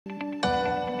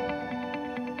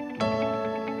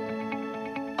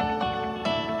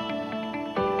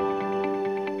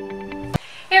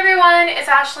everyone, it's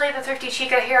Ashley the Thrifty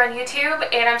Chica here on YouTube,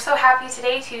 and I'm so happy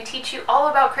today to teach you all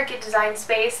about Cricut Design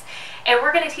Space, and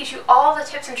we're going to teach you all the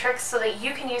tips and tricks so that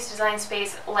you can use Design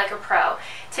Space like a pro.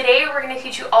 Today we're going to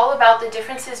teach you all about the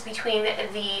differences between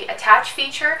the Attach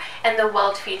feature and the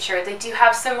Weld feature. They do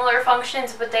have similar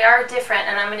functions, but they are different,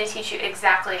 and I'm going to teach you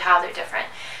exactly how they're different.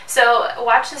 So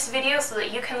watch this video so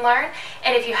that you can learn,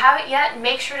 and if you haven't yet,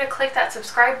 make sure to click that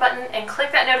subscribe button and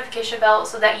click that notification bell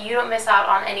so that you don't miss out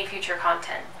on any future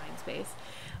content. Space.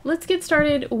 Let's get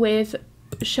started with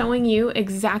showing you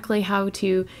exactly how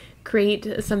to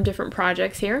create some different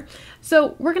projects here.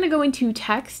 So we're going to go into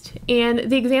text,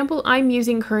 and the example I'm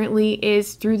using currently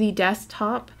is through the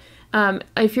desktop.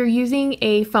 If you're using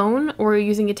a phone or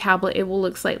using a tablet, it will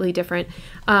look slightly different.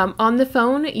 On the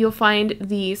phone, you'll find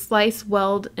the slice,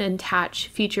 weld, and attach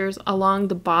features along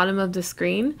the bottom of the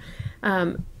screen.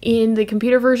 In the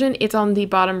computer version, it's on the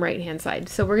bottom right hand side.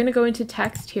 So we're going to go into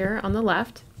text here on the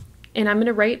left, and I'm going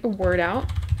to write a word out.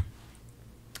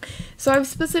 So I've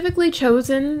specifically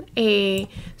chosen a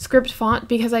script font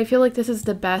because I feel like this is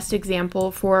the best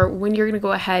example for when you're going to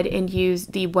go ahead and use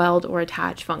the weld or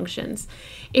attach functions.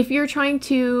 If you're trying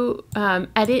to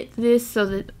edit this so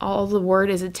that all the word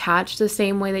is attached the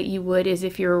same way that you would as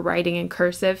if you were writing in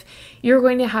cursive, you're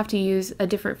going to have to use a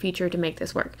different feature to make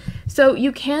this work. So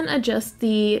you can adjust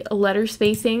the letter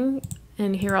spacing,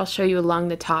 and here I'll show you along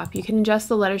the top. You can adjust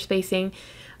the letter spacing,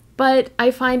 but I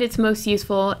find it's most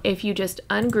useful if you just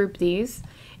ungroup these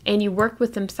and you work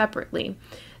with them separately.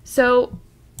 So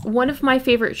one of my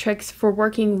favorite tricks for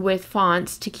working with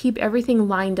fonts to keep everything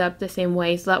lined up the same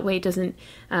way, so that way it doesn't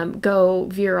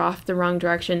veer off the wrong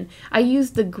direction, I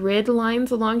use the grid lines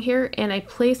along here, and I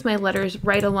place my letters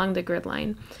right along the grid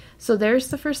line. So there's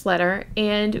the first letter,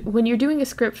 and when you're doing a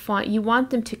script font, you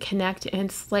want them to connect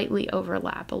and slightly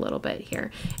overlap a little bit here,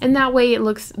 and that way it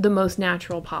looks the most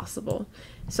natural possible.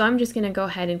 So I'm just going to go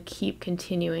ahead and keep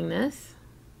continuing this.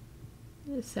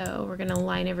 So we're going to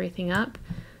line everything up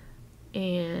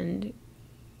and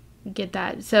get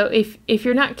that. So if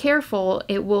you're not careful,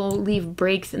 it will leave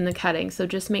breaks in the cutting. So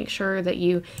just make sure that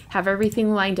you have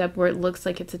everything lined up where it looks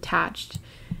like it's attached.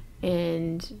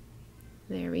 And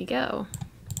there we go.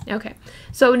 Okay,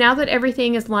 so now that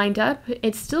everything is lined up,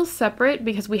 it's still separate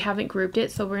because we haven't grouped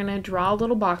it. So we're going to draw a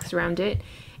little box around it,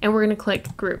 and we're going to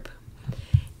click group.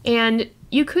 And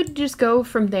you could just go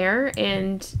from there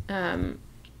and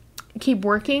keep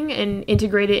working and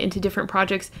integrate it into different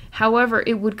projects. However,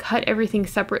 it would cut everything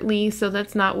separately, so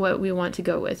that's not what we want to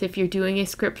go with. If you're doing a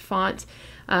script font,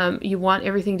 you want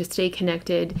everything to stay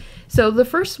connected. So the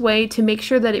first way to make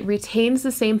sure that it retains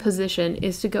the same position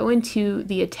is to go into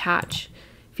the attach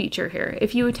feature here.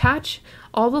 If you attach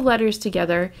all the letters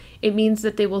together, it means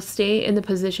that they will stay in the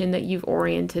position that you've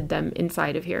oriented them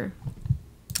inside of here.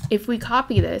 If we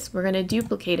copy this, we're going to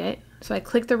duplicate it. So I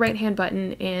click the right hand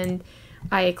button and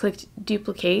I clicked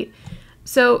duplicate.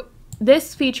 So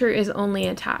this feature is only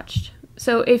attached.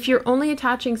 So if you're only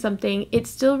attaching something, it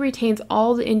still retains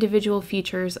all the individual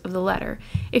features of the letter.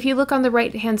 If you look on the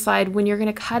right hand side, when you're going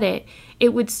to cut it, it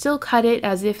would still cut it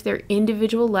as if they're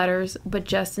individual letters, but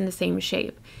just in the same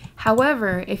shape.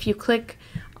 However, if you click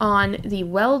on the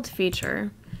weld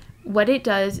feature, what it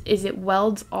does is it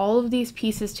welds all of these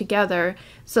pieces together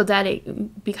so that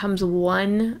it becomes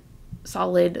one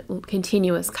solid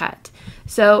continuous cut.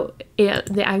 So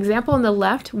the example on the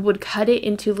left would cut it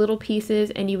into little pieces,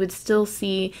 and you would still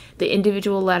see the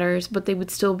individual letters, but they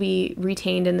would still be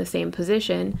retained in the same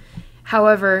position.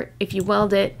 However, if you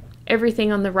weld it,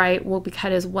 everything on the right will be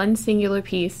cut as one singular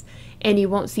piece, and you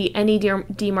won't see any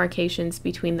demarcations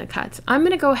between the cuts. I'm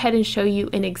going to go ahead and show you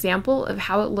an example of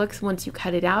how it looks once you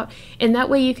cut it out, and that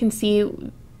way you can see,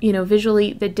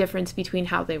 visually the difference between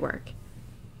how they work.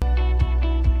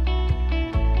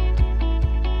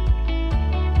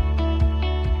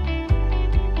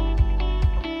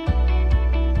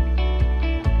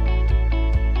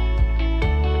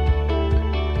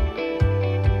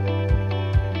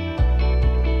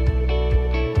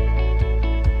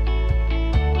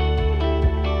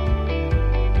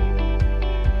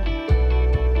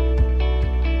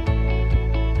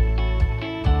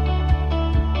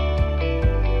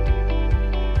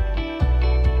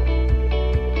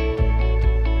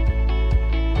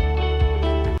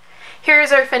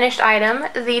 Here's our finished item.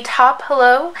 The top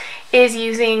hello is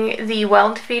using the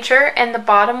weld feature, and the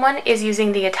bottom one is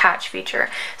using the attach feature.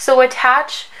 So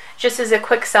attach, just as a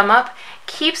quick sum up,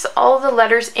 keeps all the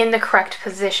letters in the correct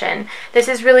position. This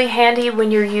is really handy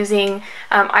when you're using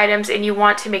items and you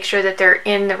want to make sure that they're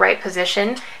in the right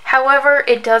position. However,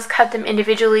 it does cut them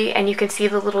individually, and you can see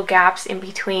the little gaps in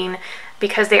between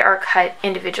because they are cut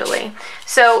individually.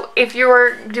 So if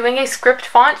you're doing a script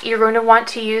font, you're going to want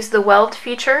to use the weld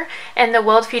feature, and the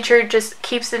weld feature just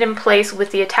keeps it in place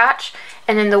with the attach,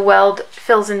 and then the weld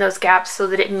fills in those gaps so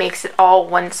that it makes it all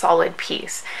one solid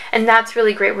piece. And that's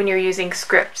really great when you're using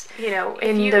scripts. You know,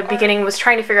 in the beginning was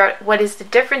trying to figure out what is the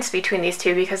difference between these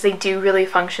two, because they do really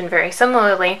function very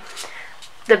similarly.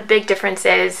 The big difference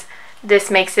is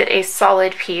this makes it a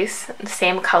solid piece, the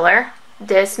same color.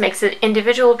 This makes it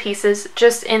individual pieces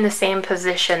just in the same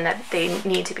position that they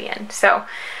need to be in. So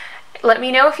let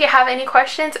me know if you have any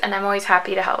questions, and I'm always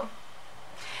happy to help.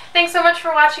 Thanks so much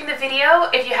for watching the video.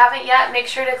 If you haven't yet, make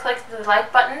sure to click the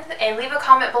like button and leave a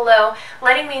comment below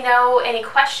letting me know any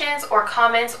questions or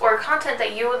comments or content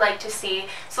that you would like to see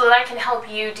so that I can help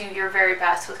you do your very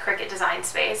best with Cricut Design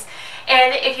Space.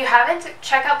 And if you haven't,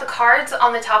 check out the cards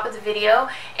on the top of the video,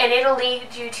 and it'll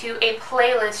lead you to a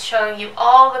playlist showing you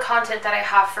all the content that I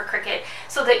have for Cricut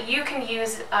so that you can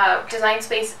use Design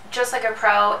Space just like a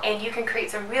pro, and you can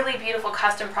create some really beautiful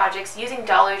custom projects using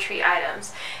Dollar Tree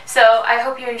items. So I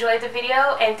hope you enjoyed the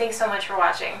video, and thanks so much for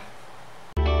watching.